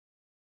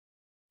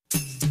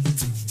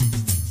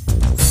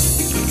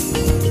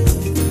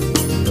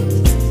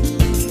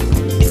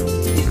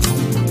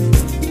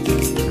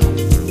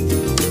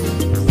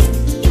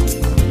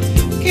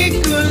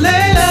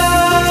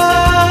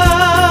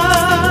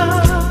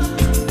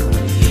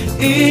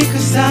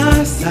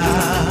ikusasa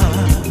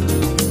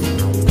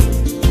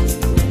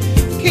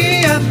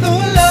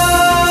kiatula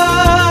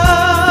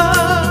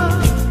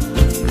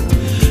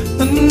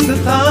the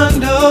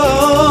thunder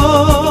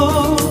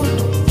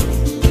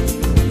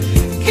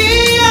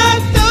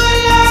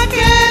kiatula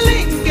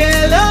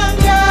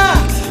kelingelanga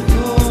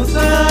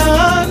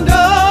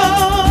uzando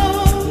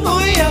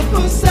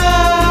uyakusa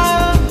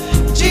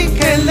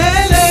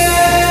jikelele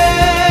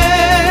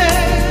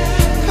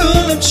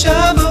kulam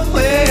shaba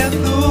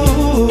wetu.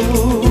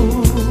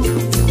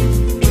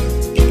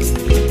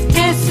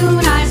 Es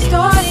una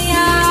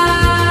historia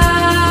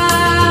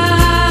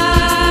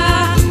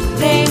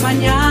de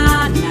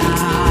mañana.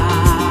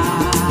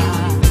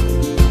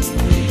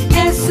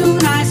 Es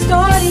una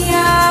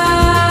historia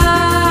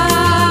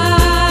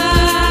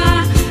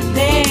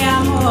de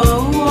amor.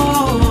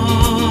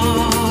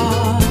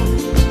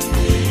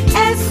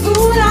 Es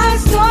una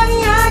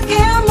historia que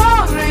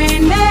amor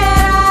reina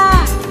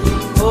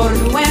por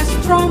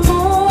nuestro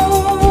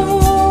mundo.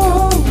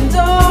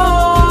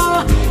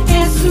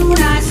 Es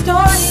una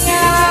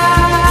historia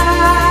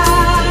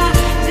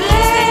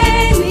de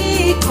mi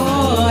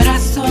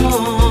corazón.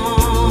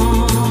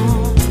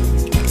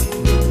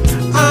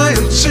 I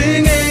am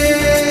singing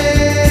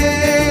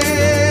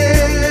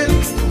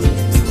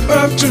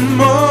of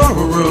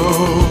tomorrow.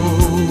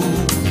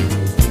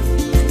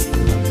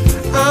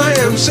 I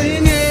am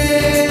singing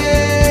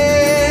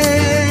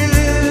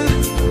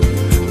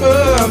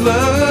of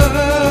love.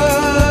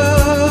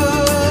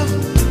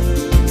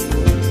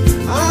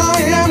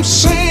 I am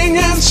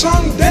singing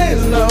someday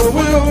love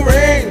will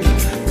reign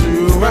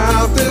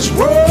throughout this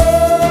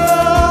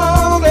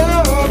world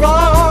of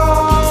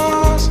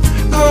ours.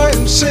 I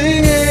am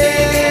singing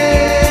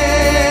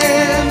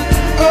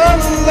of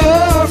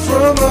love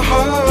from the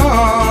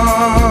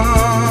heart.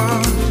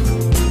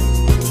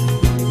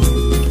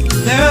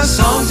 There are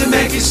songs that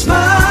make you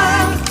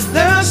smile,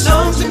 there are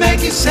songs that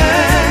make you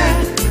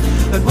sad,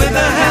 but with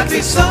a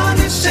happy song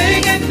you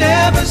sing it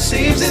never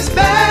seems as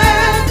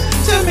bad.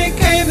 To me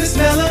came this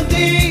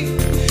melody,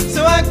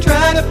 so I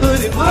try to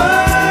put in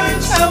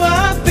words how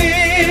I